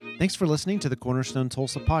Thanks for listening to the Cornerstone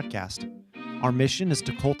Tulsa podcast. Our mission is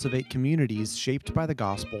to cultivate communities shaped by the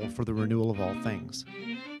gospel for the renewal of all things.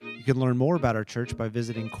 You can learn more about our church by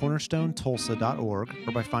visiting cornerstonetulsa.org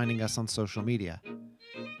or by finding us on social media.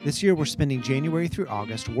 This year, we're spending January through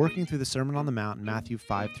August working through the Sermon on the Mount in Matthew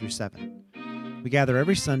 5 through 7. We gather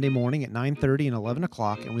every Sunday morning at 9:30 and 11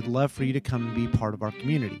 o'clock, and we'd love for you to come and be part of our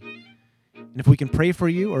community. And if we can pray for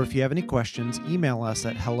you or if you have any questions, email us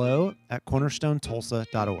at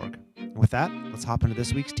hello@cornerstonetulsa.org. And with that, let's hop into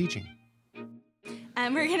this week's teaching.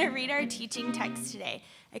 We're going to read our teaching text today.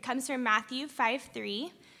 It comes from Matthew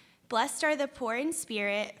 5:3. Blessed are the poor in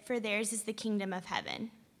spirit, for theirs is the kingdom of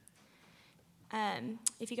heaven.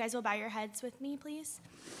 If you guys will bow your heads with me, please.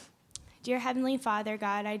 Dear Heavenly Father,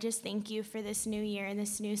 God, I just thank you for this new year and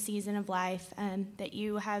this new season of life that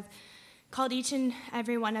you have called each and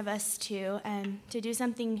every one of us to do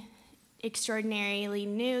something extraordinarily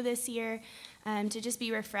new this year, to just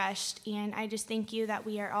be refreshed. And I just thank you that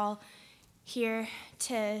we are all here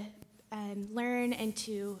to learn and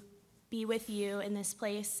to be with you in this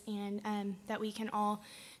place, and that we can all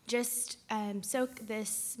just soak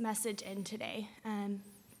this message in today.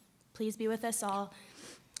 Please be with us all.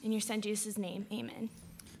 In your Son Jesus' name, amen.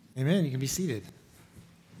 Amen. You can be seated.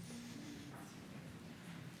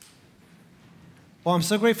 Well, I'm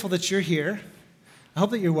so grateful that you're here. I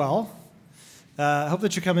hope that you're well. I hope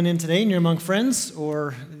that you're coming in today and you're among friends,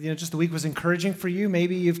 or just the week was encouraging for you.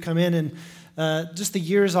 Maybe you've come in and just the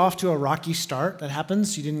year is off to a rocky start. That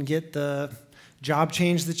happens. You didn't get the job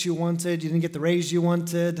change that you wanted. You didn't get the raise you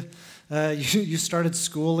wanted. You started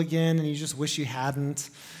school again and you just wish you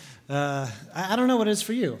hadn't. I don't know what it is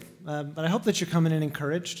for you, but I hope that you're coming in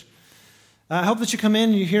encouraged. I hope that you come in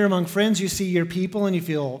and you're here among friends, you see your people, and you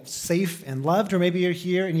feel safe and loved. Or maybe you're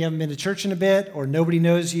here and you haven't been to church in a bit, or nobody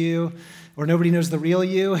knows you, or nobody knows the real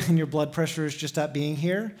you, and your blood pressure is just at being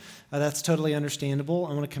here. That's totally understandable.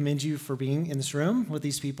 I want to commend you for being in this room with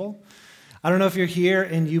these people. I don't know if you're here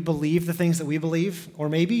and you believe the things that we believe, or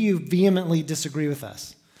maybe you vehemently disagree with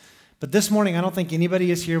us. But this morning, I don't think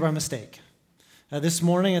anybody is here by mistake. This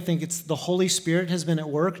morning, I think it's the Holy Spirit has been at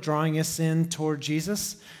work drawing us in toward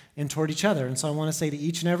Jesus and toward each other. And so I want to say to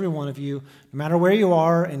each and every one of you, no matter where you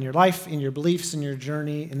are in your life, in your beliefs, in your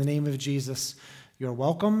journey, in the name of Jesus, you're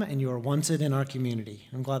welcome and you are wanted in our community.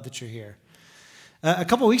 I'm glad that you're here. A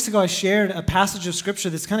couple weeks ago, I shared a passage of Scripture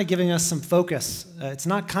that's kind of giving us some focus. It's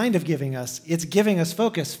not kind of giving us, it's giving us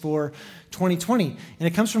focus for 2020. And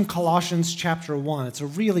it comes from Colossians chapter 1. It's a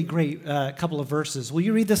really great couple of verses. Will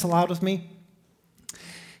you read this aloud with me?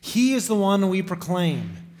 He is the one we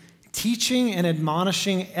proclaim, teaching and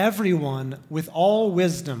admonishing everyone with all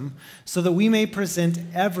wisdom, so that we may present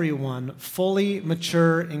everyone fully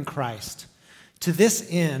mature in Christ. To this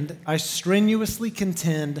end, I strenuously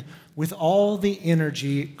contend with all the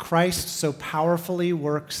energy Christ so powerfully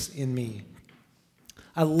works in me.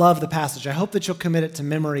 I love the passage. I hope that you'll commit it to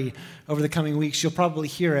memory over the coming weeks. You'll probably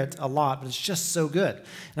hear it a lot, but it's just so good.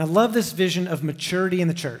 And I love this vision of maturity in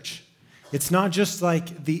the church. It's not just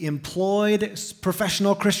like the employed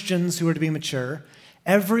professional Christians who are to be mature.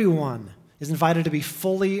 Everyone is invited to be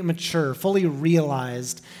fully mature, fully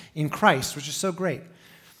realized in Christ, which is so great.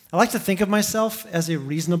 I like to think of myself as a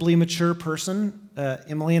reasonably mature person.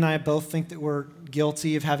 Emily and I both think that we're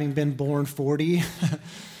guilty of having been born 40.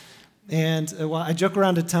 And while I joke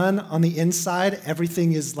around a ton, on the inside,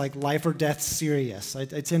 everything is like life or death serious. I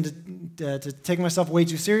tend to take myself way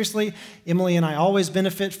too seriously. Emily and I always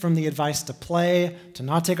benefit from the advice to play, to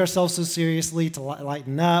not take ourselves so seriously, to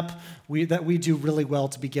lighten up. We do really well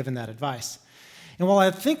to be given that advice. And while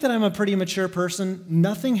I think that I'm a pretty mature person,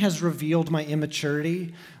 nothing has revealed my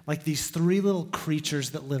immaturity like these three little creatures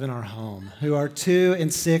that live in our home, who are 2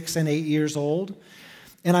 and 6 and 8 years old.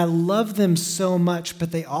 And I love them so much,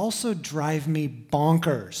 but they also drive me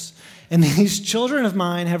bonkers. And these children of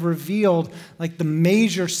mine have revealed like the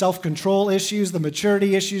major self-control issues, the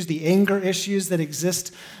maturity issues, the anger issues that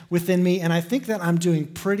exist within me. And I think that I'm doing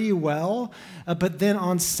pretty well. But then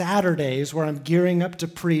on Saturdays, where I'm gearing up to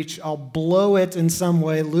preach, I'll blow it in some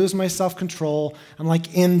way, lose my self-control. I'm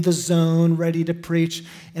like in the zone, ready to preach.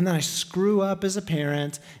 And then I screw up as a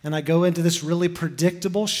parent, and I go into this really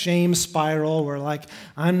predictable shame spiral where like,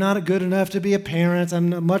 I'm not good enough to be a parent.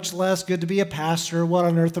 I'm much less good to be a pastor. What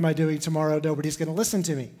on earth am I doing tomorrow? Nobody's going to listen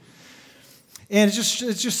to me. And it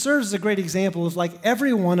just serves as a great example of like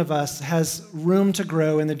every one of us has room to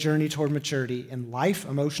grow in the journey toward maturity in life,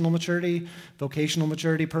 emotional maturity, vocational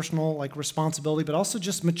maturity, personal like responsibility, but also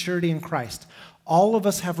just maturity in Christ. All of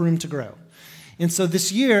us have room to grow. And so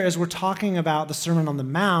this year, as we're talking about the Sermon on the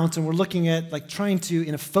Mount, and we're looking at like trying to,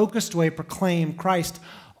 in a focused way, proclaim Christ,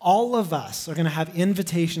 all of us are going to have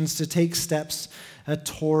invitations to take steps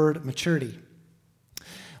toward maturity.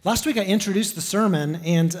 Last week I introduced the sermon,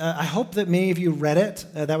 and I hope that many of you read it.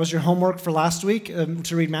 That was your homework for last week,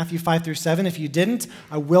 to read Matthew 5 through 7. If you didn't,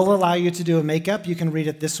 I will allow you to do a makeup. You can read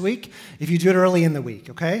it this week if you do it early in the week,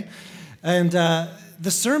 okay? And the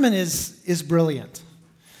sermon is brilliant.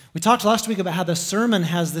 We talked last week about how the sermon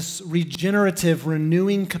has this regenerative,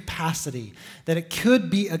 renewing capacity, that it could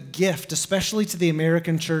be a gift, especially to the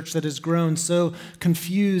American church that has grown so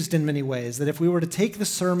confused in many ways, that if we were to take the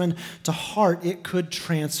sermon to heart, it could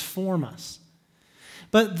transform us.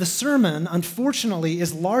 But the sermon, unfortunately,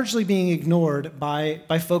 is largely being ignored by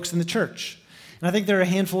folks in the church. And I think there are a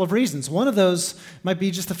handful of reasons. One of those might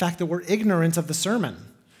be just the fact that we're ignorant of the sermon.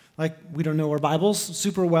 Like, we don't know our Bibles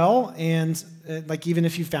super well, and like, even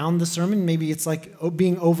if you found the sermon, maybe it's like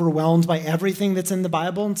being overwhelmed by everything that's in the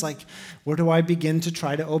Bible. And it's like, where do I begin to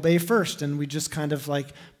try to obey first? And we just kind of like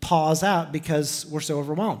pause out because we're so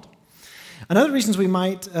overwhelmed. Another reason we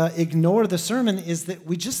might ignore the sermon is that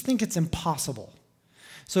we just think it's impossible.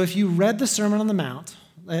 So if you read the Sermon on the Mount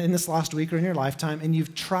in this last week or in your lifetime, and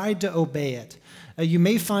you've tried to obey it, you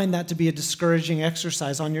may find that to be a discouraging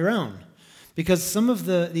exercise on your own. Because some of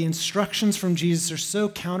the instructions from Jesus are so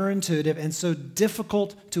counterintuitive and so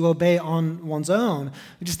difficult to obey on one's own,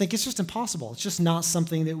 we just think it's just impossible. It's just not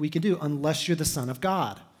something that we can do unless you're the Son of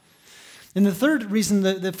God. And the third reason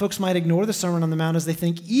that folks might ignore the Sermon on the Mount is they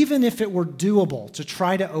think even if it were doable to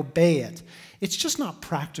try to obey it, it's just not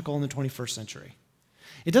practical in the 21st century.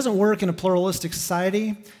 It doesn't work in a pluralistic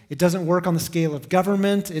society. It doesn't work on the scale of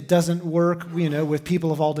government. It doesn't work, with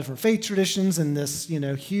people of all different faith traditions in this,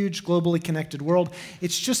 huge globally connected world.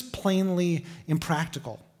 It's just plainly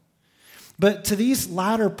impractical. But to these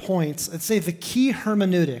latter points, I'd say the key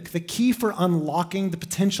hermeneutic, the key for unlocking the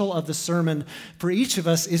potential of the sermon for each of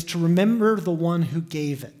us is to remember the one who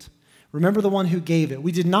gave it. Remember the one who gave it.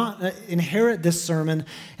 We did not inherit this sermon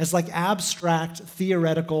as like abstract,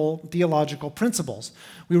 theological principles.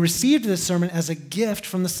 We received this sermon as a gift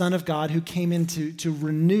from the Son of God who came in to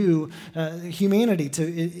renew humanity,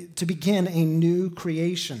 to begin a new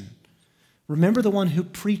creation. Remember the one who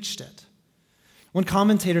preached it. One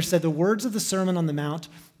commentator said the words of the Sermon on the Mount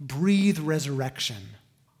breathe resurrection.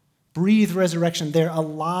 Breathe resurrection. They're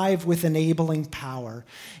alive with enabling power.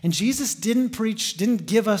 And Jesus didn't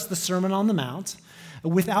give us the Sermon on the Mount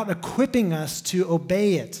without equipping us to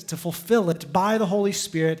obey it, to fulfill it by the Holy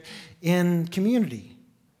Spirit in community.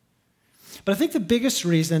 But I think the biggest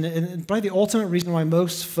reason, and probably the ultimate reason why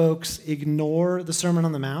most folks ignore the Sermon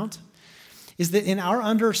on the Mount, is that in our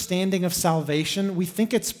understanding of salvation, we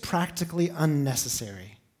think it's practically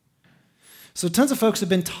unnecessary. So tons of folks have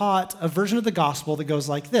been taught a version of the gospel that goes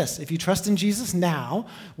like this. If you trust in Jesus now,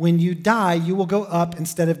 when you die, you will go up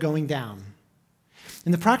instead of going down.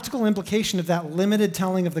 And the practical implication of that limited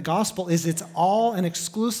telling of the gospel is it's all and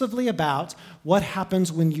exclusively about what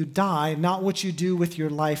happens when you die, not what you do with your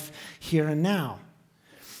life here and now.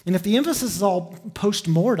 And if the emphasis is all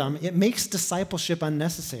post-mortem, it makes discipleship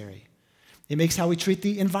unnecessary. It makes how we treat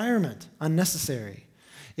the environment unnecessary.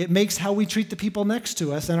 It makes how we treat the people next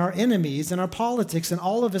to us and our enemies and our politics and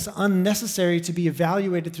all of us unnecessary to be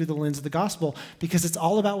evaluated through the lens of the gospel because it's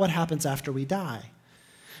all about what happens after we die.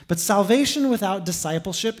 But salvation without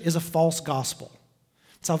discipleship is a false gospel.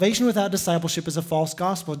 Salvation without discipleship is a false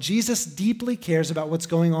gospel. Jesus deeply cares about what's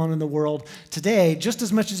going on in the world today just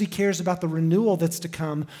as much as he cares about the renewal that's to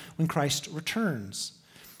come when Christ returns.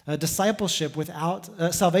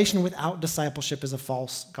 Salvation without discipleship is a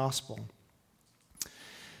false gospel.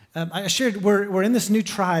 I shared we're in this new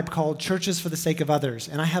tribe called Churches for the Sake of Others,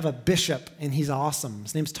 and I have a bishop, and he's awesome.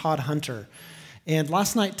 His name's Todd Hunter. And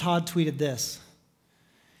last night, Todd tweeted this.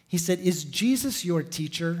 He said, "Is Jesus your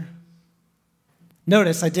teacher?"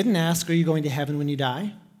 Notice, I didn't ask, are you going to heaven when you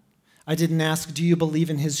die? I didn't ask, do you believe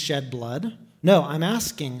in his shed blood? No, I'm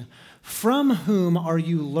asking, from whom are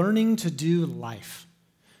you learning to do life?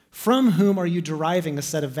 From whom are you deriving a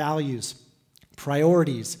set of values,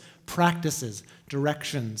 priorities, practices,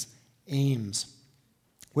 directions, aims?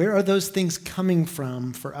 Where are those things coming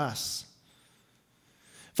from for us?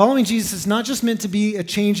 Following Jesus is not just meant to be a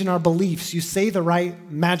change in our beliefs. You say the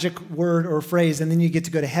right magic word or phrase, and then you get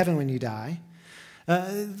to go to heaven when you die.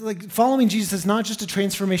 Following Jesus is not just a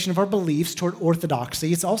transformation of our beliefs toward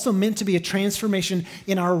orthodoxy. It's also meant to be a transformation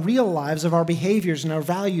in our real lives of our behaviors and our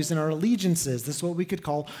values and our allegiances. This is what we could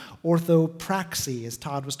call orthopraxy, as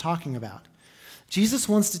Todd was talking about. Jesus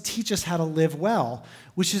wants to teach us how to live well,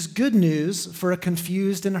 which is good news for a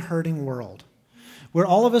confused and hurting world. where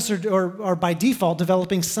all of us are by default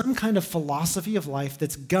developing some kind of philosophy of life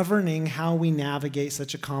that's governing how we navigate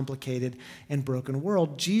such a complicated and broken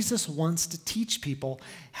world. Jesus wants to teach people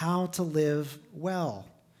how to live well.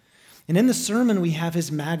 And in the sermon, we have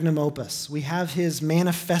his magnum opus. We have his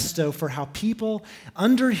manifesto for how people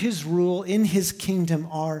under his rule in his kingdom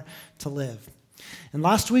are to live. And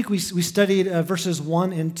last week, we studied verses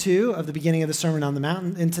 1 and 2 of the beginning of the Sermon on the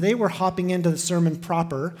Mount. And today, we're hopping into the sermon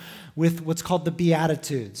proper with what's called the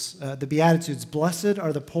Beatitudes. The Beatitudes, blessed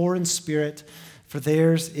are the poor in spirit, for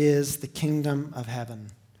theirs is the kingdom of heaven.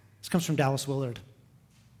 This comes from Dallas Willard.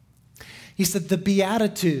 He said, the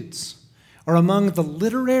Beatitudes are among the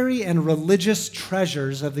literary and religious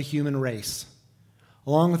treasures of the human race.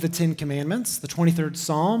 Along with the 10 Commandments, the 23rd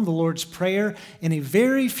Psalm, the Lord's Prayer, and a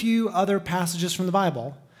very few other passages from the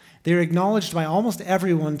Bible, they are acknowledged by almost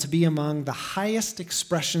everyone to be among the highest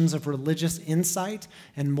expressions of religious insight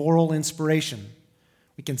and moral inspiration.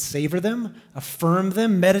 We can savor them, affirm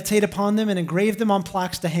them, meditate upon them, and engrave them on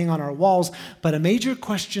plaques to hang on our walls, but a major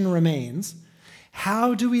question remains: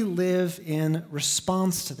 how do we live in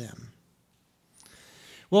response to them?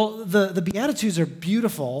 Well, the Beatitudes are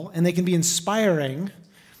beautiful, and they can be inspiring.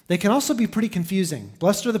 They can also be pretty confusing.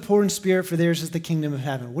 Blessed are the poor in spirit, for theirs is the kingdom of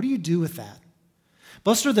heaven. What do you do with that?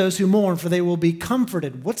 Blessed are those who mourn, for they will be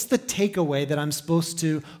comforted. What's the takeaway that I'm supposed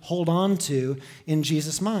to hold on to in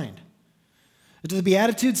Jesus' mind? Do the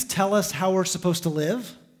Beatitudes tell us how we're supposed to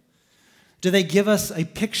live? Do they give us a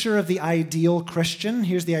picture of the ideal Christian?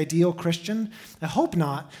 Here's the ideal Christian. I hope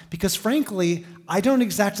not, because frankly, I don't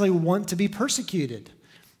exactly want to be persecuted.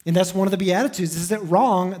 And that's one of the Beatitudes. Is it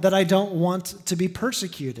wrong that I don't want to be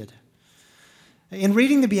persecuted? In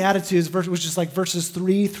reading the Beatitudes, which is like verses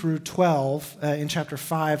 3 through 12 in chapter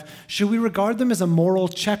 5, should we regard them as a moral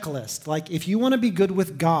checklist? Like, if you want to be good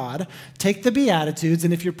with God, take the Beatitudes,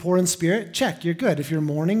 and if you're poor in spirit, check, you're good. If you're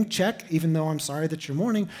mourning, check. Even though I'm sorry that you're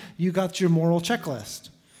mourning, you got your moral checklist.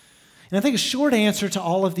 And I think a short answer to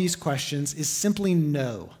all of these questions is simply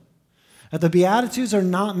no. The Beatitudes are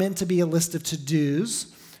not meant to be a list of to-dos.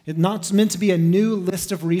 It's not meant to be a new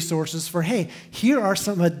list of resources for, hey, here are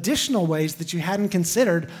some additional ways that you hadn't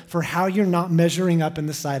considered for how you're not measuring up in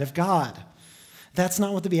the sight of God. That's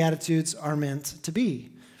not what the Beatitudes are meant to be.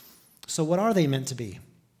 So what are they meant to be?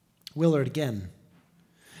 Willard again.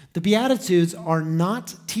 The Beatitudes are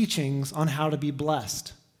not teachings on how to be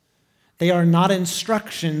blessed. They are not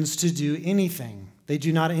instructions to do anything. They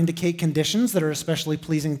do not indicate conditions that are especially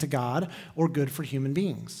pleasing to God or good for human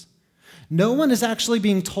beings. No one is actually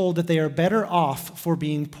being told that they are better off for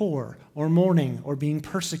being poor or mourning or being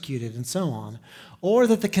persecuted and so on, or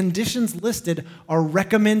that the conditions listed are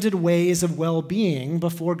recommended ways of well-being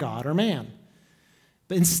before God or man.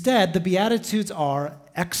 But instead, the Beatitudes are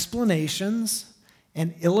explanations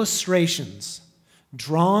and illustrations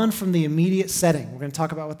drawn from the immediate setting. We're going to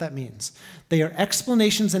talk about what that means. They are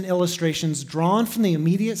explanations and illustrations drawn from the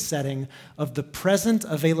immediate setting of the present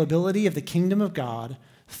availability of the kingdom of God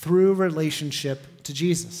through relationship to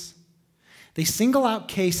Jesus. They single out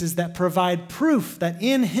cases that provide proof that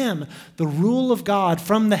in him, the rule of God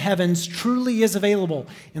from the heavens truly is available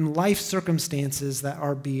in life circumstances that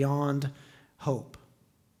are beyond hope.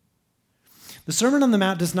 The Sermon on the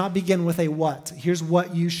Mount does not begin with a what. Here's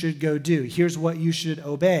what you should go do. Here's what you should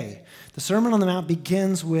obey. The Sermon on the Mount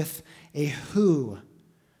begins with a who,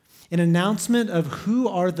 an announcement of who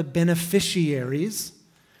are the beneficiaries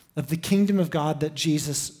of the kingdom of God that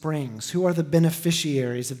Jesus brings. Who are the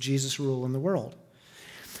beneficiaries of Jesus' rule in the world?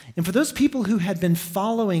 And for those people who had been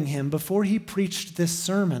following him before he preached this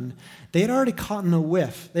sermon, they had already caught a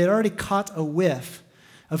whiff. They had already caught a whiff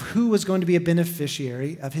of who was going to be a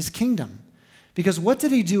beneficiary of his kingdom. Because what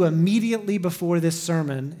did he do immediately before this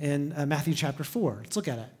sermon in Matthew chapter 4? Let's look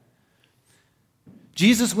at it.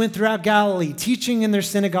 Jesus went throughout Galilee, teaching in their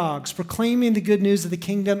synagogues, proclaiming the good news of the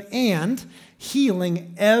kingdom, and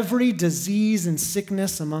healing every disease and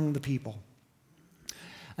sickness among the people.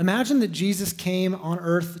 Imagine that Jesus came on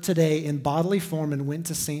earth today in bodily form and went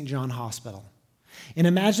to St. John Hospital. And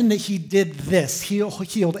imagine that he did this. He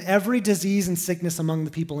healed every disease and sickness among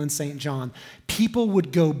the people in St. John. People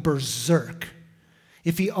would go berserk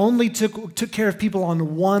if he only took care of people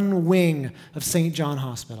on one wing of St. John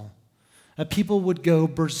Hospital. People would go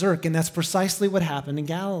berserk, and that's precisely what happened in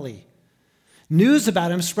Galilee. News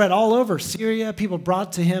about him spread all over Syria. People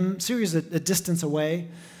brought to him, Syria's a distance away.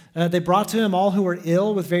 They brought to him all who were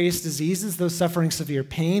ill with various diseases, those suffering severe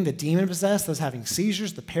pain, the demon-possessed, those having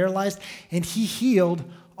seizures, the paralyzed, and he healed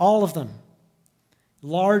all of them.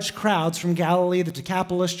 Large crowds from Galilee, the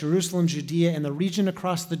Decapolis, Jerusalem, Judea, and the region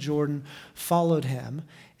across the Jordan followed him.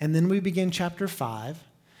 And then we begin chapter 5.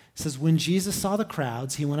 It says, when Jesus saw the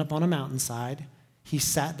crowds, he went up on a mountainside. He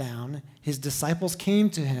sat down. His disciples came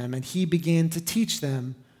to him, and he began to teach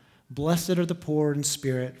them, "Blessed are the poor in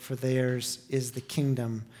spirit, for theirs is the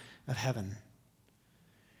kingdom of heaven."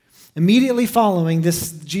 Immediately following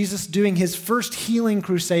this, Jesus doing his first healing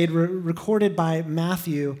crusade recorded by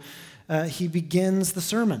Matthew, he begins the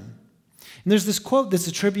sermon. And there's this quote that's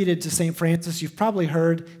attributed to St. Francis. You've probably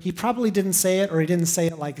heard. He probably didn't say it, or he didn't say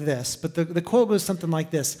it like this. But the quote was something like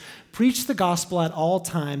this: "Preach the gospel at all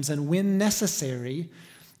times, and when necessary,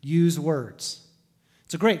 use words."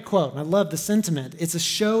 It's a great quote, and I love the sentiment. It's a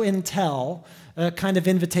show and tell kind of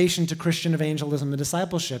invitation to Christian evangelism and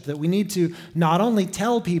discipleship, that we need to not only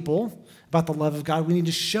tell people about the love of God, we need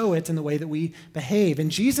to show it in the way that we behave. And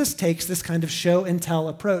Jesus takes this kind of show and tell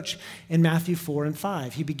approach in Matthew 4 and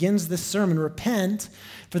 5. He begins this sermon, "Repent,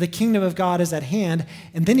 for the kingdom of God is at hand,"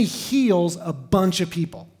 and then he heals a bunch of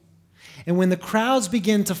people. And when the crowds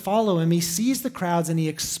begin to follow him, he sees the crowds and he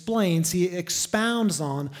expounds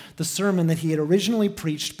on the sermon that he had originally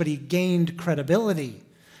preached, but he gained credibility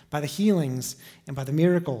by the healings and by the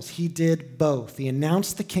miracles. He did both. He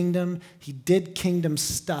announced the kingdom, he did kingdom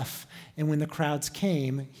stuff, and when the crowds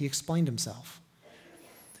came, he explained himself.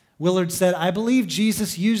 Willard said, "I believe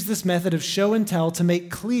Jesus used this method of show and tell to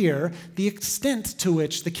make clear the extent to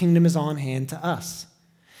which the kingdom is on hand to us.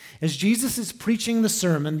 As Jesus is preaching the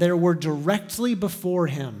sermon, there were directly before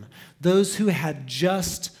him those who had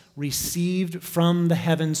just received from the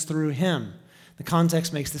heavens through him." The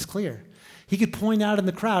context makes this clear. He could point out in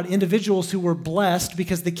the crowd individuals who were blessed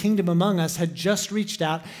because the kingdom among us had just reached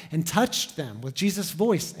out and touched them with Jesus'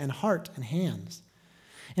 voice and heart and hands.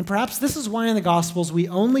 And perhaps this is why in the Gospels we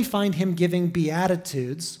only find him giving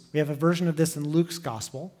beatitudes. We have a version of this in Luke's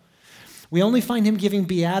Gospel. We only find him giving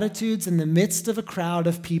beatitudes in the midst of a crowd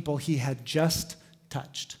of people he had just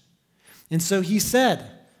touched. And so he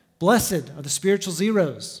said, "Blessed are the spiritual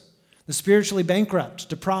zeros, the spiritually bankrupt,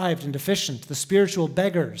 deprived, and deficient, the spiritual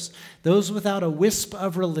beggars, those without a wisp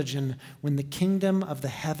of religion, when the kingdom of the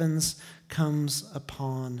heavens comes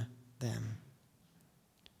upon them."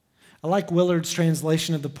 I like Willard's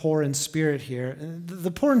translation of the poor in spirit here. The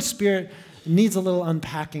poor in spirit needs a little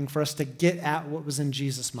unpacking for us to get at what was in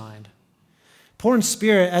Jesus' mind. Poor in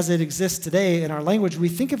spirit, as it exists today in our language, we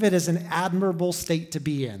think of it as an admirable state to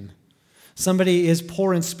be in. Somebody is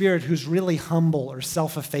poor in spirit who's really humble or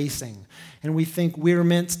self-effacing. And we think we're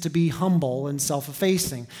meant to be humble and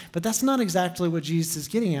self-effacing. But that's not exactly what Jesus is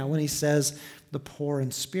getting at when he says the poor in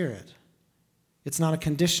spirit. It's not a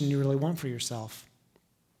condition you really want for yourself.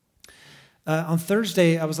 On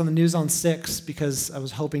Thursday, I was on the news on 6 because I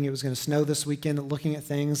was hoping it was going to snow this weekend, looking at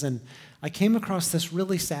things, and I came across this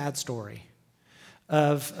really sad story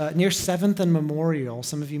of near 7th and Memorial.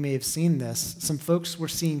 Some of you may have seen this. Some folks were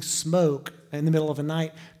seeing smoke in the middle of the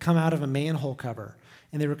night come out of a manhole cover,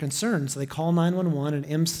 and they were concerned. So they call 911, and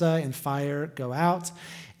IMSA and fire go out,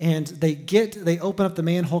 and they open up the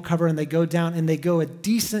manhole cover, and they go down, and they go a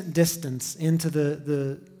decent distance into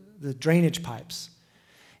the drainage pipes.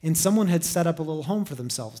 And someone had set up a little home for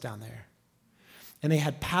themselves down there. And they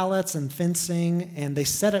had pallets and fencing, and they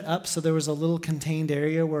set it up so there was a little contained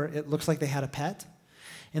area where it looks like they had a pet.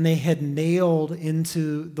 And they had nailed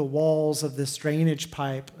into the walls of this drainage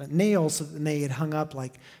pipe nails, and they had hung up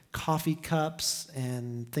like coffee cups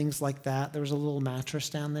and things like that. There was a little mattress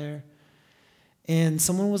down there. And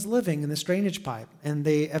someone was living in this drainage pipe, and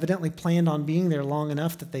they evidently planned on being there long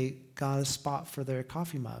enough that they got a spot for their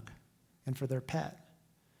coffee mug and for their pet.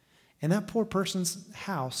 And that poor person's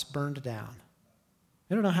house burned down.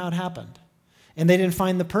 They don't know how it happened. And they didn't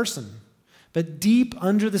find the person. But deep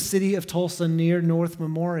under the city of Tulsa, near North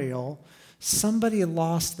Memorial, somebody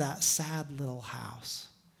lost that sad little house.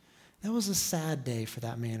 That was a sad day for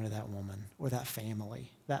that man or that woman or that family,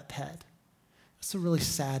 that pet. It's a really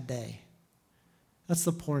sad day. That's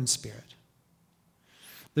the poor in spirit.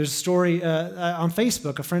 There's a story on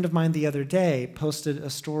Facebook. A friend of mine the other day posted a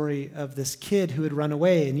story of this kid who had run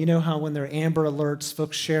away. And you know how when there are Amber Alerts,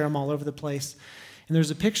 folks share them all over the place. And there's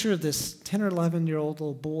a picture of this 10 or 11-year-old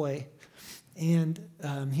little boy, and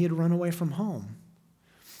he had run away from home.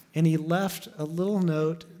 And he left a little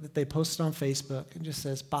note that they posted on Facebook and just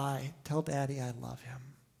says, "Bye, tell Daddy I love him."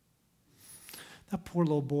 That poor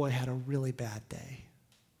little boy had a really bad day.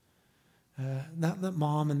 That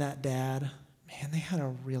mom and that dad, man, they had a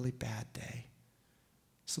really bad day.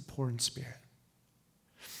 It's the poor in spirit.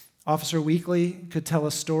 Officer Weekly could tell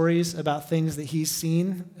us stories about things that he's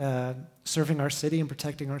seen serving our city and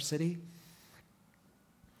protecting our city.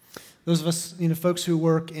 Those of us, folks who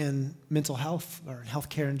work in mental health or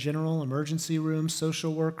healthcare in general, emergency rooms,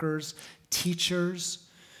 social workers, teachers,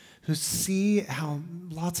 who see how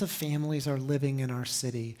lots of families are living in our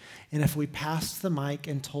city. And if we passed the mic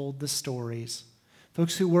and told the stories,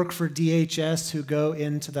 folks who work for DHS who go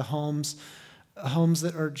into the homes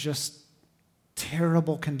that are just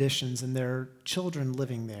terrible conditions and there are children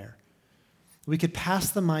living there. We could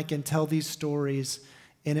pass the mic and tell these stories,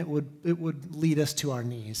 and it would lead us to our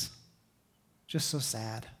knees. Just so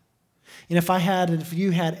sad. And if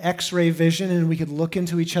you had X-ray vision and we could look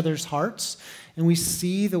into each other's hearts and we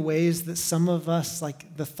see the ways that some of us,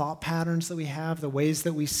 like the thought patterns that we have, the ways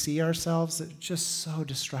that we see ourselves, that are just so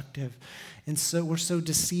destructive. And so we're so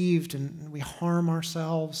deceived and we harm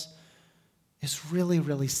ourselves. It's really,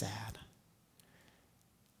 really sad.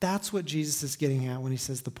 That's what Jesus is getting at when he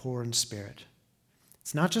says the poor in spirit.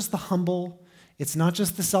 It's not just the humble. It's not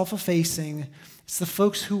just the self-effacing. It's the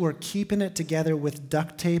folks who are keeping it together with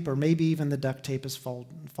duct tape, or maybe even the duct tape has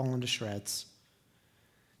fallen to shreds.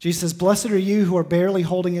 Jesus says, blessed are you who are barely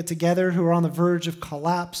holding it together, who are on the verge of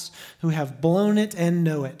collapse, who have blown it and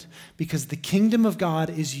know it, because the kingdom of God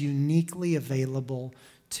is uniquely available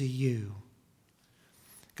to you.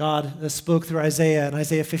 God spoke through Isaiah, and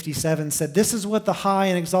Isaiah 57 said, this is what the high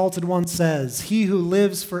and exalted one says, he who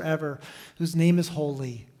lives forever, whose name is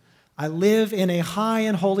holy. I live in a high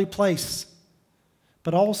and holy place,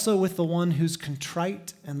 but also with the one who's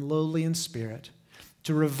contrite and lowly in spirit,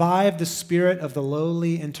 to revive the spirit of the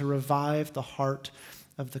lowly and to revive the heart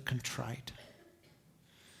of the contrite.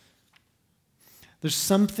 There's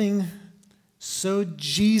something so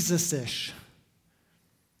Jesus-ish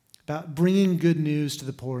about bringing good news to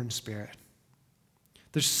the poor in spirit.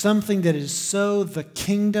 There's something that is so the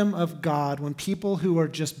kingdom of God when people who are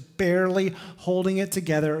just barely holding it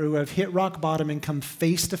together, who have hit rock bottom and come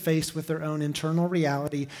face to face with their own internal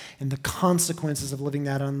reality and the consequences of living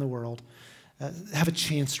that on the world, have a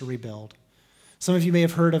chance to rebuild. Some of you may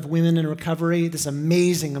have heard of Women in Recovery, this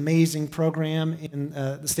amazing, amazing program in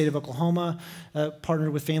the state of Oklahoma,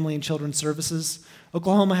 partnered with Family and Children's Services.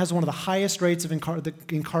 Oklahoma has one of the highest rates of the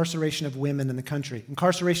incarceration of women in the country.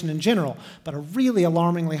 Incarceration in general, but a really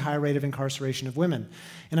alarmingly high rate of incarceration of women.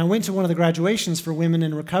 And I went to one of the graduations for Women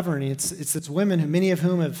in Recovery. It's women, who many of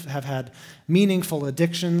whom have had meaningful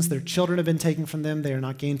addictions. Their children have been taken from them. They are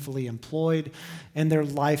not gainfully employed. And their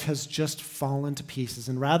life has just fallen to pieces.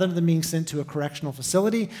 And rather than being sent to a correctional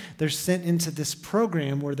facility, they're sent into this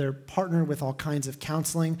program where they're partnered with all kinds of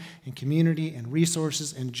counseling and community and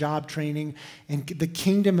resources and job training. And the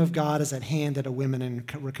kingdom of God is at hand at a Women in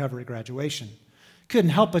Recovery graduation.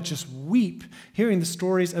 Couldn't help but just weep hearing the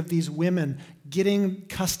stories of these women getting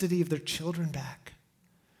custody of their children back,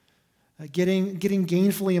 getting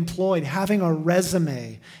gainfully employed, having a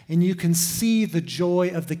resume, and you can see the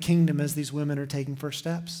joy of the kingdom as these women are taking first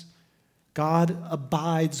steps. God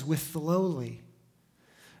abides with the lowly.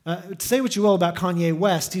 Say what you will about Kanye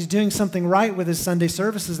West, he's doing something right with his Sunday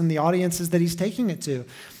services and the audiences that he's taking it to.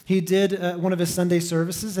 He did one of his Sunday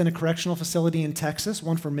services in a correctional facility in Texas,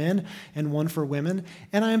 one for men and one for women.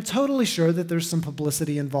 And I am totally sure that there's some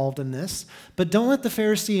publicity involved in this. But don't let the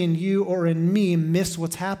Pharisee in you or in me miss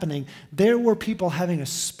what's happening. There were people having a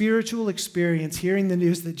spiritual experience hearing the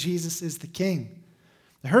news that Jesus is the King.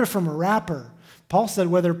 They heard it from a rapper. Paul said,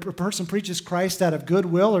 whether a person preaches Christ out of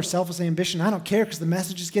goodwill or selfish ambition, I don't care because the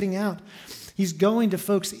message is getting out. He's going to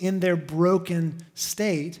folks in their broken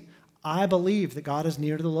state. I believe that God is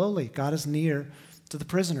near to the lowly. God is near to the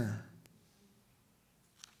prisoner.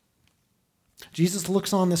 Jesus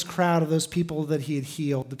looks on this crowd of those people that he had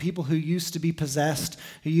healed, the people who used to be possessed,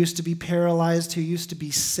 who used to be paralyzed, who used to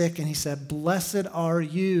be sick, and he said, blessed are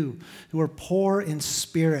you who are poor in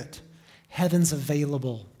spirit. Heaven's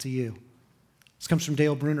available to you. This comes from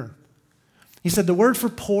Dale Bruner. He said, the word for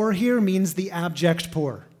poor here means the abject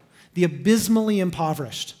poor, the abysmally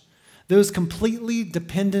impoverished, those completely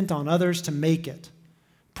dependent on others to make it.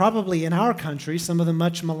 Probably in our country, some of the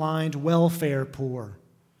much maligned welfare poor.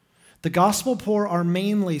 The gospel poor are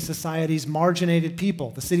mainly society's marginated people,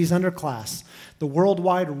 the city's underclass, the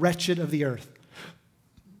worldwide wretched of the earth.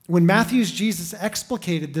 When Matthew's Jesus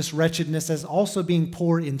explicated this wretchedness as also being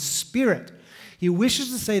poor in spirit, he wishes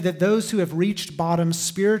to say that those who have reached bottom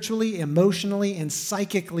spiritually, emotionally, and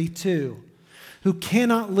psychically too, who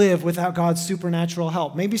cannot live without God's supernatural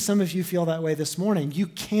help. Maybe some of you feel that way this morning. You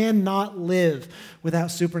cannot live without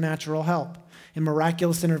supernatural help and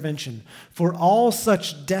miraculous intervention. For all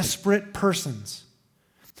such desperate persons,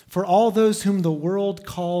 for all those whom the world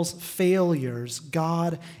calls failures,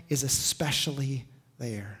 God is especially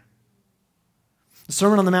there. The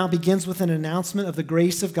Sermon on the Mount begins with an announcement of the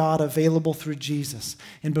grace of God available through Jesus.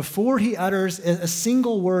 And before he utters a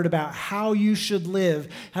single word about how you should live,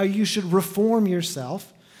 how you should reform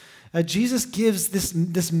yourself, Jesus gives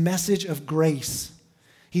this message of grace.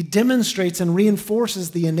 He demonstrates and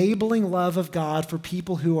reinforces the enabling love of God for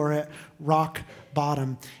people who are at rock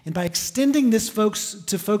bottom. And by extending this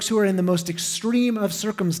to folks who are in the most extreme of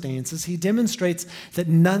circumstances, he demonstrates that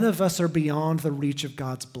none of us are beyond the reach of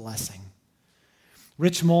God's blessing.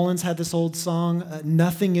 Rich Mullins had this old song,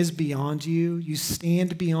 "Nothing is beyond you. You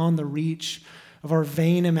stand beyond the reach of our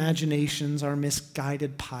vain imaginations, our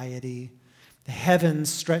misguided piety. The heavens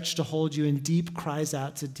stretch to hold you, and deep cries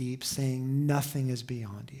out to deep, saying, nothing is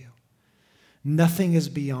beyond you." Nothing is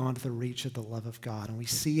beyond the reach of the love of God. And we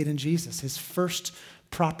see it in Jesus, his first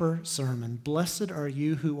proper sermon. "Blessed are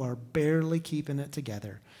you who are barely keeping it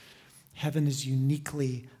together. Heaven is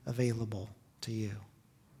uniquely available to you."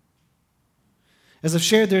 As I've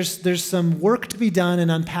shared, there's some work to be done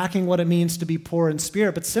in unpacking what it means to be poor in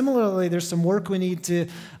spirit, but similarly, there's some work we need to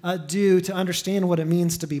do to understand what it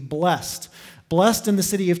means to be blessed. Blessed in the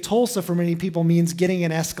city of Tulsa for many people means getting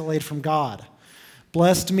an Escalade from God.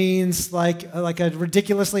 Blessed means like a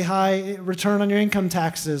ridiculously high return on your income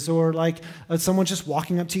taxes, or like someone just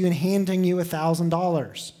walking up to you and handing you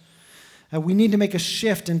 $1,000. We need to make a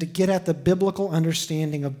shift and to get at the biblical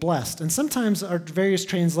understanding of blessed. And sometimes our various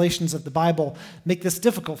translations of the Bible make this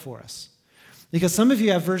difficult for us. Because some of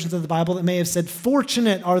you have versions of the Bible that may have said,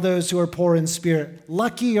 "Fortunate are those who are poor in spirit.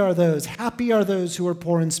 Lucky are those. Happy are those who are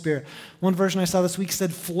poor in spirit." One version I saw this week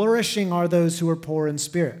said, "Flourishing are those who are poor in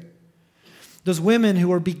spirit." Those women who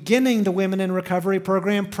were beginning the Women in Recovery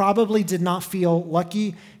program probably did not feel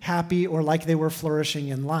lucky, happy, or like they were flourishing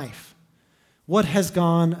in life. What has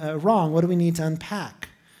gone wrong? What do we need to unpack?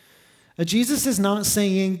 Jesus is not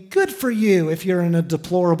saying, "Good for you if you're in a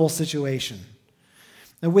deplorable situation."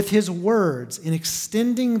 Now, with his words, in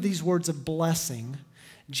extending these words of blessing,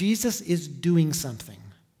 Jesus is doing something.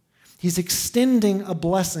 He's extending a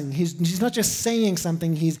blessing. He's not just saying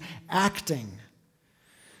something, he's acting.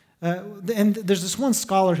 And there's this one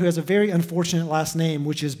scholar who has a very unfortunate last name,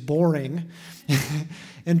 which is Boring.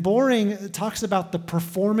 And Boring talks about the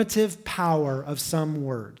performative power of some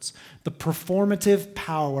words. The performative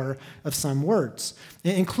power of some words,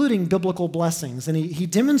 including biblical blessings. And he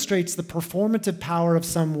demonstrates the performative power of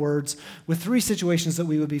some words with three situations that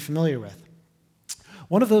we would be familiar with.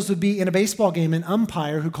 One of those would be in a baseball game, an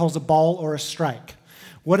umpire who calls a ball or a strike.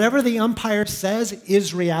 Whatever the umpire says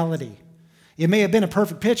is reality. It may have been a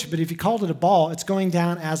perfect pitch, but if you called it a ball, it's going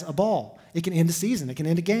down as a ball. It can end a season. It can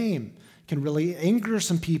end a game. It can really anger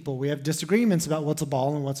some people. We have disagreements about what's a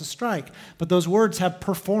ball and what's a strike. But those words have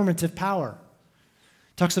performative power.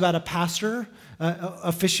 It talks about a pastor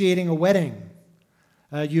officiating a wedding.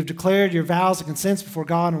 You've declared your vows and consents before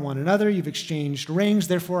God and one another. You've exchanged rings.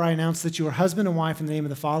 Therefore, I announce that you are husband and wife in the name of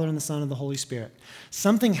the Father and the Son and the Holy Spirit.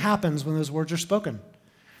 Something happens when those words are spoken.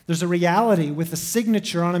 There's a reality with a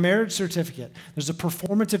signature on a marriage certificate. There's a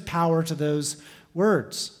performative power to those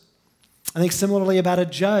words. I think similarly about a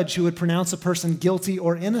judge who would pronounce a person guilty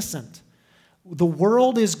or innocent. The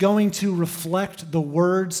world is going to reflect the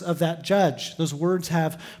words of that judge. Those words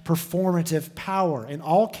have performative power. In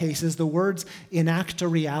all cases, the words enact a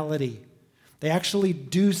reality. They actually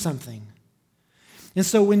do something. And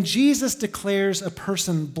so when Jesus declares a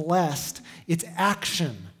person blessed, it's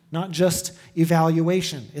action, not just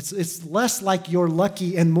evaluation. It's less like you're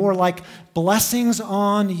lucky and more like blessings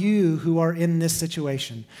on you who are in this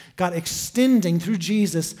situation. God extending through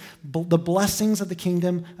Jesus the blessings of the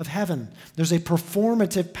kingdom of heaven. There's a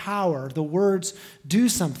performative power. The words do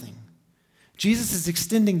something. Jesus is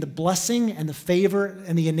extending the blessing and the favor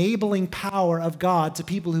and the enabling power of God to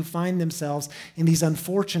people who find themselves in these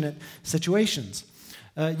unfortunate situations.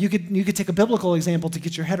 You could take a biblical example to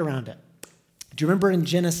get your head around it. Do you remember in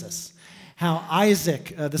Genesis how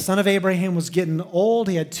Isaac, the son of Abraham, was getting old?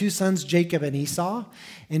 He had two sons, Jacob and Esau.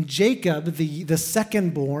 And Jacob, the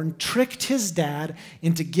second-born, tricked his dad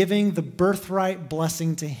into giving the birthright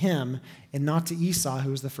blessing to him and not to Esau,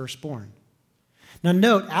 who was the firstborn. Now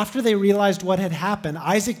note, after they realized what had happened,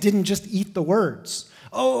 Isaac didn't just eat the words.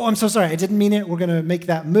 "Oh, I'm so sorry, I didn't mean it. We're going to make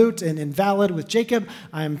that moot and invalid with Jacob.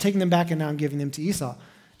 I'm taking them back and now I'm giving them to Esau."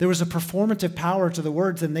 There was a performative power to the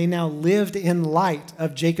words, and they now lived in light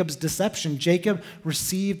of Jacob's deception. Jacob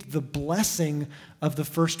received the blessing of the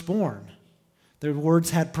firstborn. Their words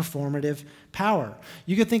had performative power.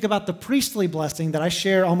 You could think about the priestly blessing that I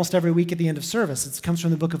share almost every week at the end of service. It comes from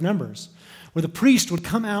the book of Numbers, where the priest would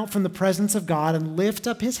come out from the presence of God and lift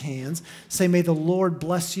up his hands, say, "May the Lord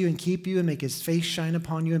bless you and keep you and make his face shine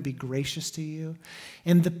upon you and be gracious to you."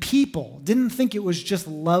 And the people didn't think it was just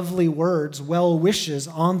lovely words, well wishes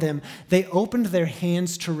on them. They opened their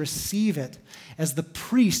hands to receive it as the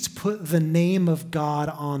priest put the name of God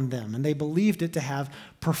on them. And they believed it to have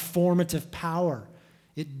performative power.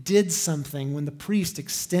 It did something when the priest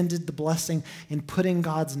extended the blessing in putting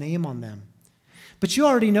God's name on them. But you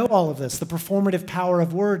already know all of this, the performative power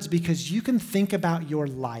of words, because you can think about your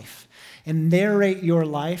life and narrate your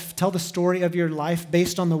life, tell the story of your life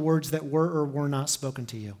based on the words that were or were not spoken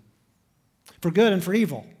to you, for good and for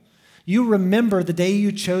evil. You remember the day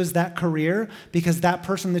you chose that career because that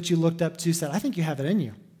person that you looked up to said, "I think you have it in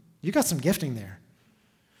you. You got some gifting there."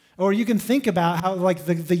 Or you can think about how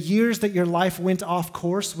the years that your life went off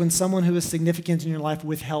course when someone who was significant in your life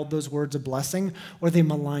withheld those words of blessing or they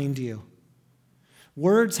maligned you.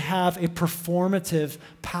 Words have a performative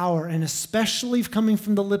power, and especially coming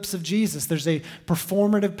from the lips of Jesus, there's a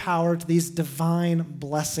performative power to these divine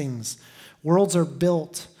blessings. Worlds are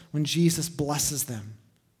built when Jesus blesses them.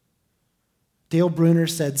 Dale Bruner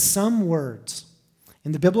said, "Some words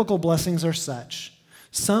in the biblical blessings are such.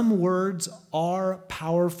 Some words are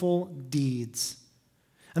powerful deeds."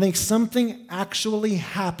 I think something actually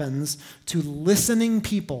happens to listening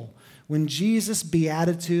people when Jesus'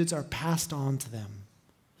 beatitudes are passed on to them.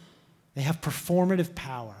 They have performative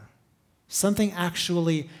power. Something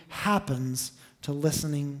actually happens to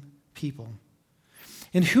listening people.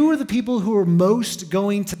 And who are the people who are most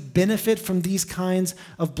going to benefit from these kinds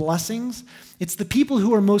of blessings? It's the people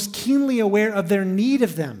who are most keenly aware of their need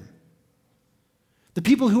of them. The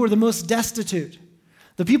people who are the most destitute.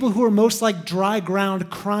 The people who are most like dry ground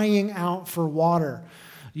crying out for water.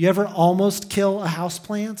 You ever almost kill a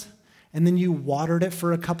houseplant? And then you watered it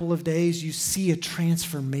for a couple of days, you see a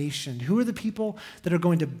transformation. Who are the people that are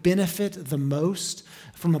going to benefit the most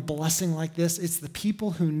from a blessing like this? It's the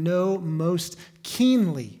people who know most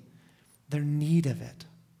keenly their need of it.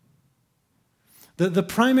 The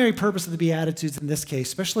primary purpose of the Beatitudes in this case,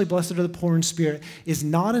 especially blessed are the poor in spirit, is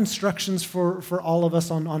not instructions for all of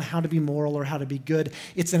us on how to be moral or how to be good.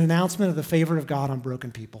 It's an announcement of the favor of God on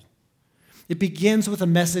broken people. It begins with a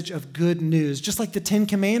message of good news, just like the 10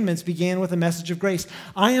 Commandments began with a message of grace.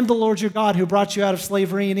 "I am the Lord your God who brought you out of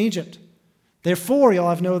slavery in Egypt. Therefore, you'll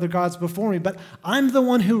have no other gods before me. But I'm the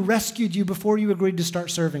one who rescued you before you agreed to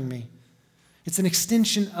start serving me." It's an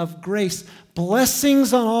extension of grace.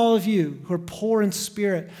 Blessings on all of you who are poor in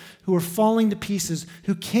spirit, who are falling to pieces,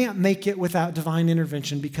 who can't make it without divine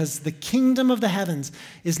intervention because the kingdom of the heavens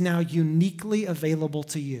is now uniquely available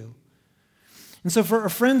to you. And so for our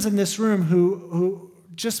friends in this room who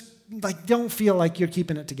just don't feel like you're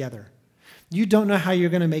keeping it together, you don't know how you're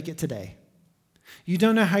going to make it today. You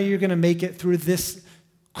don't know how you're going to make it through this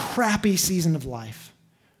crappy season of life.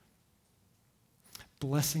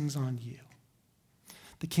 Blessings on you.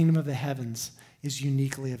 The kingdom of the heavens is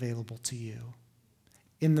uniquely available to you.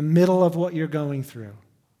 In the middle of what you're going through,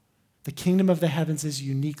 the kingdom of the heavens is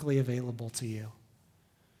uniquely available to you.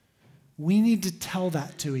 We need to tell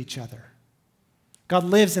that to each other. God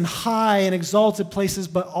lives in high and exalted places,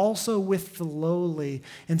 but also with the lowly.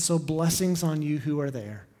 And so blessings on you who are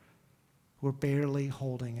there, who are barely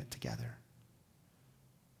holding it together.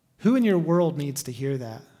 Who in your world needs to hear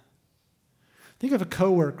that? Think of a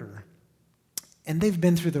coworker, and they've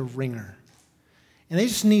been through the ringer. And they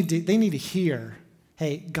just need to hear,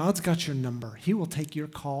 hey, God's got your number. He will take your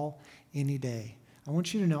call any day. I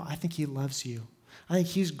want you to know, I think he loves you. I think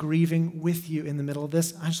he's grieving with you in the middle of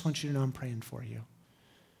this. I just want you to know I'm praying for you.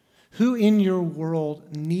 Who in your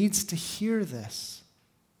world needs to hear this?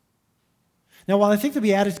 Now, while I think the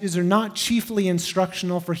Beatitudes are not chiefly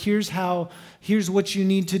instructional for here's what you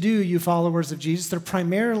need to do, you followers of Jesus, they're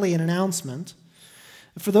primarily an announcement.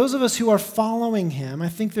 For those of us who are following him, I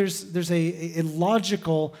think there's a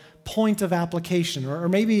logical point of application, or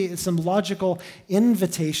maybe some logical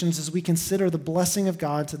invitations as we consider the blessing of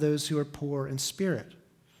God to those who are poor in spirit.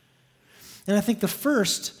 And I think the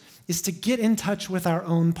first is to get in touch with our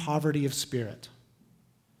own poverty of spirit.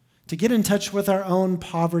 To get in touch with our own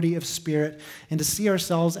poverty of spirit and to see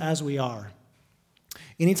ourselves as we are.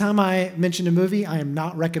 Anytime I mention a movie, I am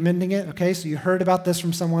not recommending it, okay? So you heard about this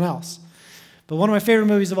from someone else. But one of my favorite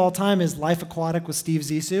movies of all time is Life Aquatic with Steve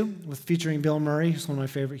Zissou, featuring Bill Murray, who's one of my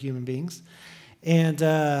favorite human beings. And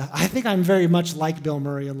I think I'm very much like Bill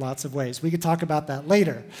Murray in lots of ways. We could talk about that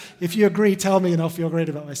later. If you agree, tell me and I'll feel great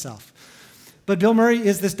about myself. But Bill Murray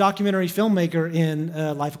is this documentary filmmaker in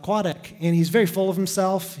Life Aquatic, and he's very full of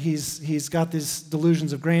himself. He's got these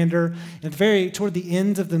delusions of grandeur. And toward the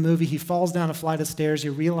end of the movie, he falls down a flight of stairs. He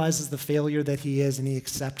realizes the failure that he is, and he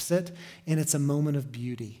accepts it. And it's a moment of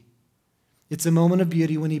beauty. It's a moment of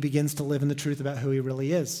beauty when he begins to live in the truth about who he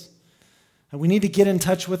really is. And we need to get in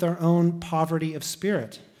touch with our own poverty of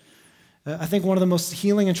spirit. I think one of the most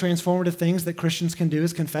healing and transformative things that Christians can do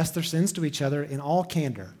is confess their sins to each other in all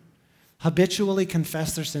candor. Habitually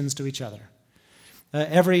confess their sins to each other.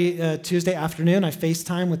 Every Tuesday afternoon, I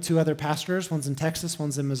FaceTime with two other pastors. One's in Texas,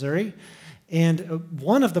 one's in Missouri. And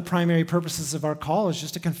one of the primary purposes of our call is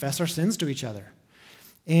just to confess our sins to each other.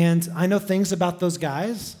 And I know things about those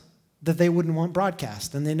guys that they wouldn't want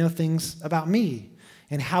broadcast. And they know things about me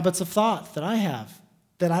and habits of thought that I have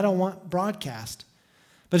that I don't want broadcast.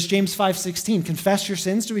 But it's James 5:16, confess your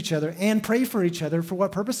sins to each other and pray for each other. For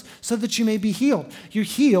what purpose? So that you may be healed. You're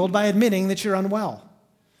healed by admitting that you're unwell.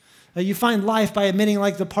 You find life by admitting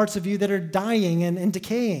like the parts of you that are dying and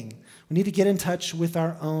decaying. We need to get in touch with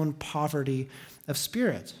our own poverty of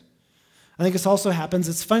spirit. I think this also happens.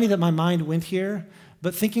 It's funny that my mind went here,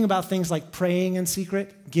 but thinking about things like praying in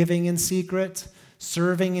secret, giving in secret,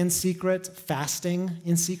 serving in secret, fasting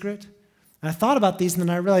in secret. And I thought about these, and then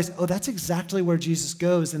I realized, that's exactly where Jesus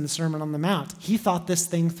goes in the Sermon on the Mount. He thought this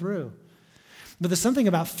thing through. But there's something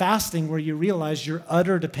about fasting where you realize your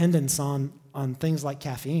utter dependence on things like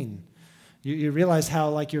caffeine. You realize how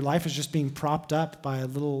like your life is just being propped up by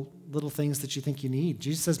little things that you think you need.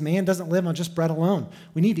 Jesus says, man doesn't live on just bread alone.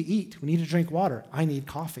 We need to eat. We need to drink water. I need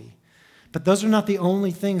coffee. But those are not the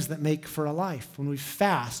only things that make for a life. When we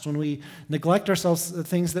fast, when we neglect ourselves the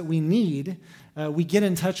things that we need, we get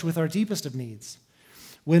in touch with our deepest of needs.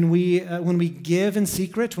 When we give in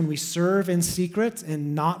secret, when we serve in secret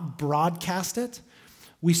and not broadcast it,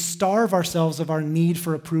 we starve ourselves of our need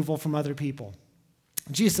for approval from other people.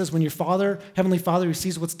 Jesus says when your Heavenly Father who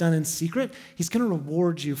sees what's done in secret, he's going to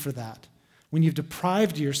reward you for that when you've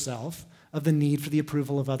deprived yourself of the need for the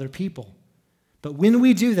approval of other people. But when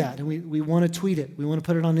we do that, and we want to tweet it, we want to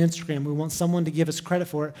put it on Instagram, we want someone to give us credit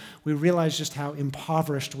for it, we realize just how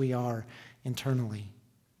impoverished we are internally.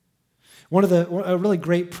 A really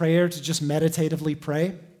great prayer to just meditatively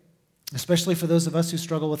pray, especially for those of us who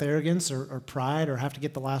struggle with arrogance or pride or have to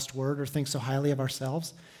get the last word or think so highly of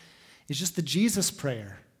ourselves, is just the Jesus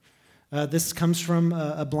prayer. This comes from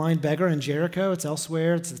a blind beggar in Jericho. It's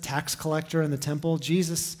elsewhere. It's the tax collector in the temple.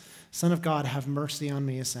 Jesus, Son of God, have mercy on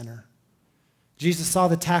me, a sinner. Jesus saw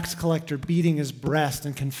the tax collector beating his breast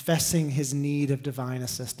and confessing his need of divine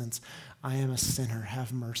assistance. I am a sinner.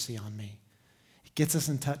 Have mercy on me. It gets us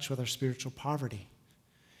in touch with our spiritual poverty.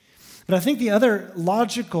 But I think the other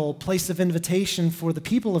logical place of invitation for the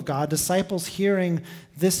people of God, disciples hearing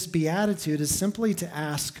this beatitude, is simply to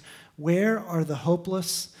ask, where are the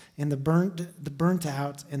hopeless and the burnt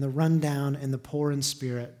out and the run down and the poor in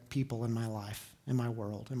spirit people in my life, in my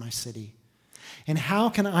world, in my city? And how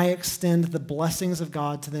can I extend the blessings of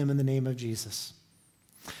God to them in the name of Jesus?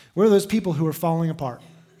 Where are those people who are falling apart?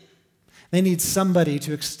 They need somebody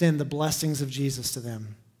to extend the blessings of Jesus to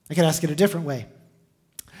them. I could ask it a different way.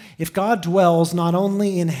 If God dwells not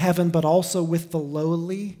only in heaven but also with the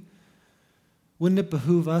lowly, wouldn't it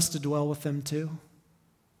behoove us to dwell with them too?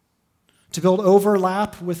 To build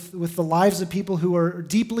overlap with the lives of people who are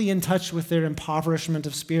deeply in touch with their impoverishment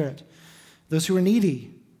of spirit, those who are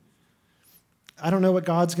needy. I don't know what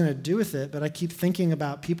God's going to do with it, but I keep thinking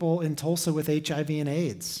about people in Tulsa with HIV and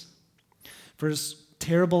AIDS. For as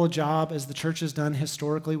terrible a job as the church has done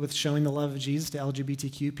historically with showing the love of Jesus to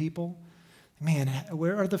LGBTQ people, man,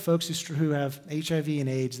 where are the folks who have HIV and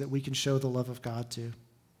AIDS that we can show the love of God to?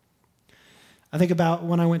 I think about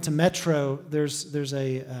when I went to Metro, there's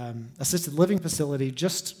a assisted living facility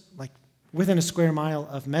just like within a square mile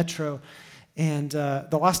of Metro, and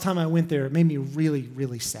the last time I went there, it made me really,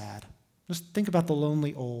 really sad. Just think about the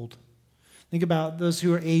lonely old. Think about those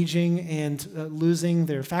who are aging and losing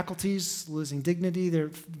their faculties, losing dignity,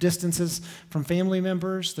 their distances from family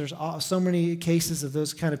members. There's so many cases of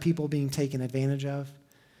those kind of people being taken advantage of.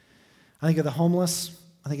 I think of the homeless.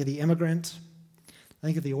 I think of the immigrant. I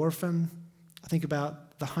think of the orphan. I think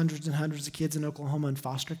about the hundreds and hundreds of kids in Oklahoma in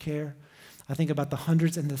foster care. I think about the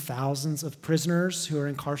hundreds and the thousands of prisoners who are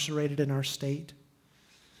incarcerated in our state.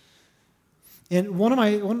 And one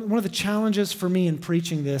of the challenges for me in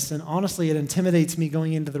preaching this, and honestly it intimidates me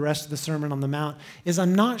going into the rest of the Sermon on the Mount, is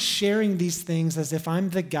I'm not sharing these things as if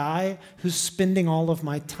I'm the guy who's spending all of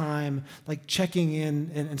my time like checking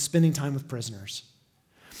in and spending time with prisoners.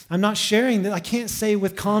 I'm not sharing that. I can't say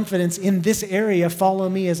with confidence in this area, follow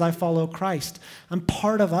me as I follow Christ. I'm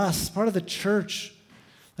part of us, part of the church.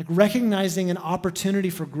 Like recognizing an opportunity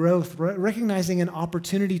for growth, recognizing an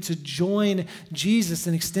opportunity to join Jesus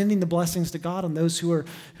and extending the blessings to God on those who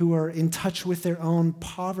are in touch with their own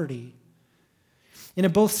poverty. And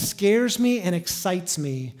it both scares me and excites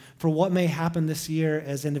me for what may happen this year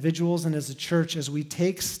as individuals and as a church as we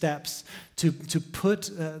take steps to put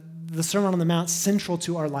the Sermon on the Mount central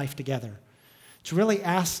to our life together. To really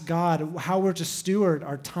ask God how we're to steward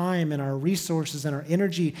our time and our resources and our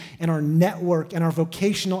energy and our network and our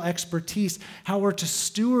vocational expertise, how we're to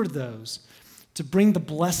steward those to bring the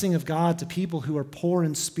blessing of God to people who are poor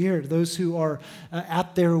in spirit, those who are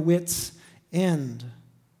at their wits' end.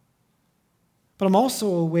 But I'm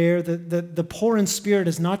also aware that the poor in spirit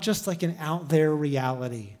is not just like an out there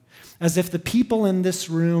reality, as if the people in this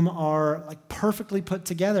room are like perfectly put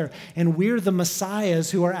together and we're the messiahs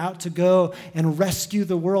who are out to go and rescue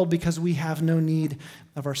the world because we have no need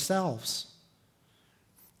of ourselves.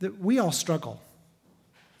 That we all struggle.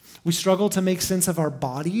 We struggle to make sense of our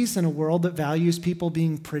bodies in a world that values people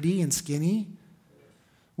being pretty and skinny.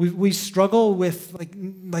 We struggle with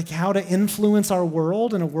like how to influence our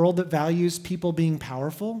world in a world that values people being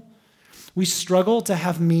powerful. We struggle to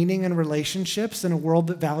have meaning in relationships in a world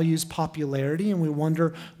that values popularity, and we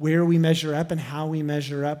wonder where we measure up and how we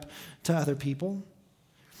measure up to other people.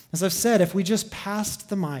 As I've said, if we just passed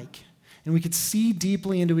the mic and we could see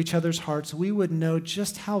deeply into each other's hearts, we would know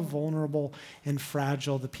just how vulnerable and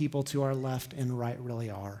fragile the people to our left and right really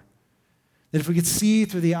are. That if we could see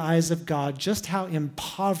through the eyes of God just how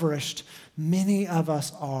impoverished many of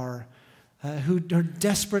us are, who are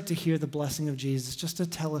desperate to hear the blessing of Jesus, just to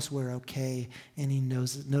tell us we're okay, and he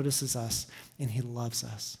notices us, and he loves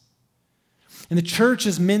us. And the church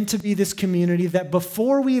is meant to be this community that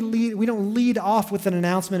before we don't lead off with an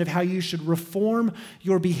announcement of how you should reform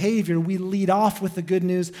your behavior. We lead off with the good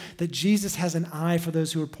news that Jesus has an eye for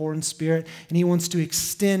those who are poor in spirit, and he wants to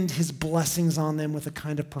extend his blessings on them with a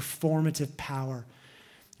kind of performative power.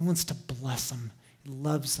 He wants to bless them. He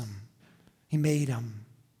loves them. He made them.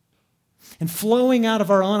 And flowing out of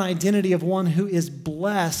our own identity of one who is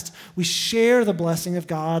blessed, we share the blessing of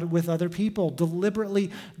God with other people,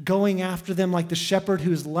 deliberately going after them like the shepherd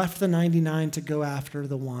who has left the 99 to go after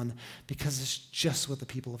the one, because it's just what the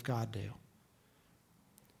people of God do.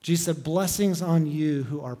 Jesus said, blessings on you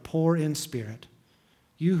who are poor in spirit,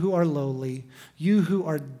 you who are lowly, you who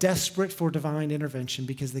are desperate for divine intervention,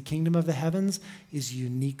 because the kingdom of the heavens is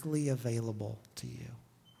uniquely available to you.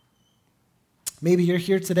 Maybe you're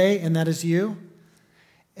here today and that is you,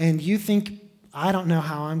 and you think, I don't know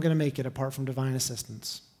how I'm going to make it apart from divine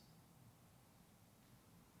assistance.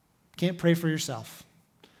 Can't pray for yourself.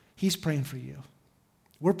 He's praying for you.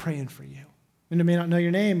 We're praying for you. You may not know your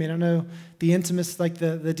name, may not know the intimacy, like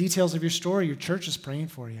the details of your story. Your church is praying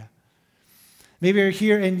for you. Maybe you're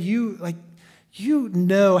here and you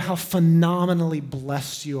know how phenomenally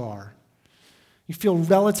blessed you are. You feel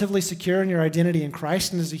relatively secure in your identity in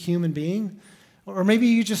Christ and as a human being. Or maybe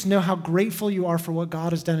you just know how grateful you are for what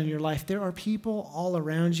God has done in your life. There are people all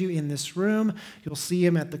around you in this room. You'll see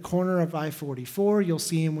him at the corner of I-44. You'll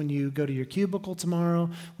see him when you go to your cubicle tomorrow,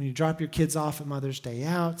 when you drop your kids off at Mother's Day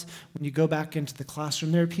out, when you go back into the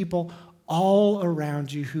classroom. There are people all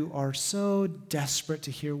around you who are so desperate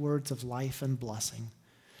to hear words of life and blessing,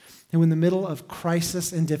 who in the middle of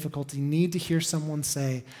crisis and difficulty need to hear someone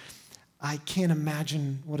say, I can't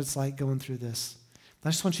imagine what it's like going through this. I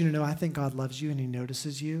just want you to know I think God loves you and he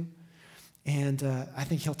notices you, and I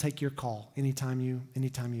think he'll take your call anytime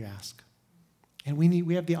you ask. And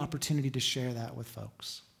we have the opportunity to share that with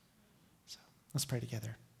folks. So let's pray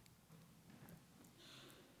together.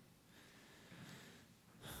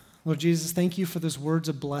 Lord Jesus, thank you for those words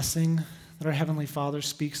of blessing that our Heavenly Father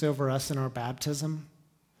speaks over us in our baptism,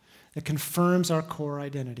 that confirms our core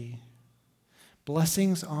identity.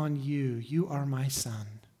 Blessings on you. You are my son.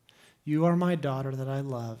 You are my daughter that I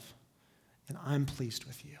love, and I'm pleased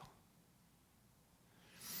with you.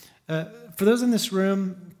 For those in this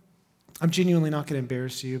room, I'm genuinely not going to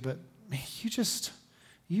embarrass you, but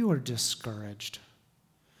you are discouraged.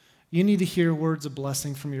 You need to hear words of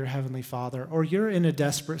blessing from your Heavenly Father, or you're in a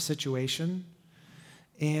desperate situation,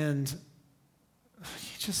 and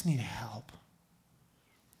you just need help.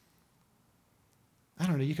 I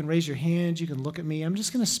don't know, you can raise your hand, you can look at me. I'm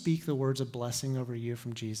just going to speak the words of blessing over you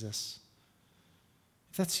from Jesus.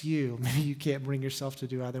 If that's you, maybe you can't bring yourself to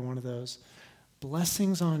do either one of those.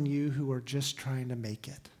 Blessings on you who are just trying to make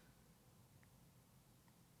it.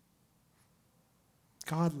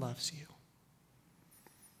 God loves you.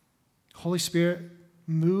 Holy Spirit,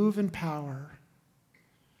 move in power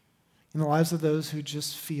in the lives of those who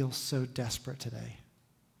just feel so desperate today,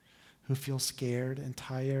 who feel scared and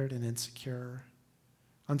tired and insecure,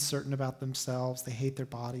 uncertain about themselves. They hate their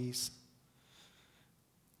bodies.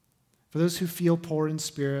 For those who feel poor in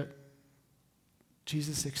spirit,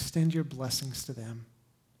 Jesus, extend your blessings to them.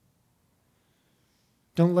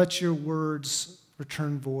 Don't let your words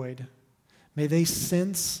return void. May they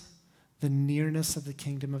sense the nearness of the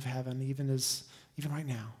kingdom of heaven, even right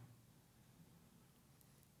now.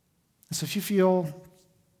 And so if you feel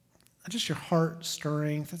just your heart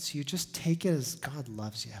stirring, that's you, just take it as God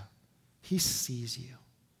loves you. He sees you.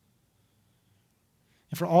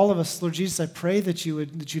 And for all of us, Lord Jesus, I pray that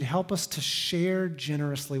you'd help us to share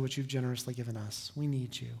generously what you've generously given us. We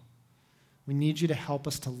need you. We need you to help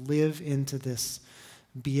us to live into this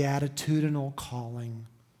beatitudinal calling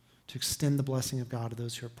to extend the blessing of God to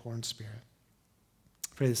those who are poor in spirit.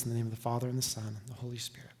 I pray this in the name of the Father, and the Son, and the Holy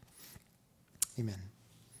Spirit. Amen.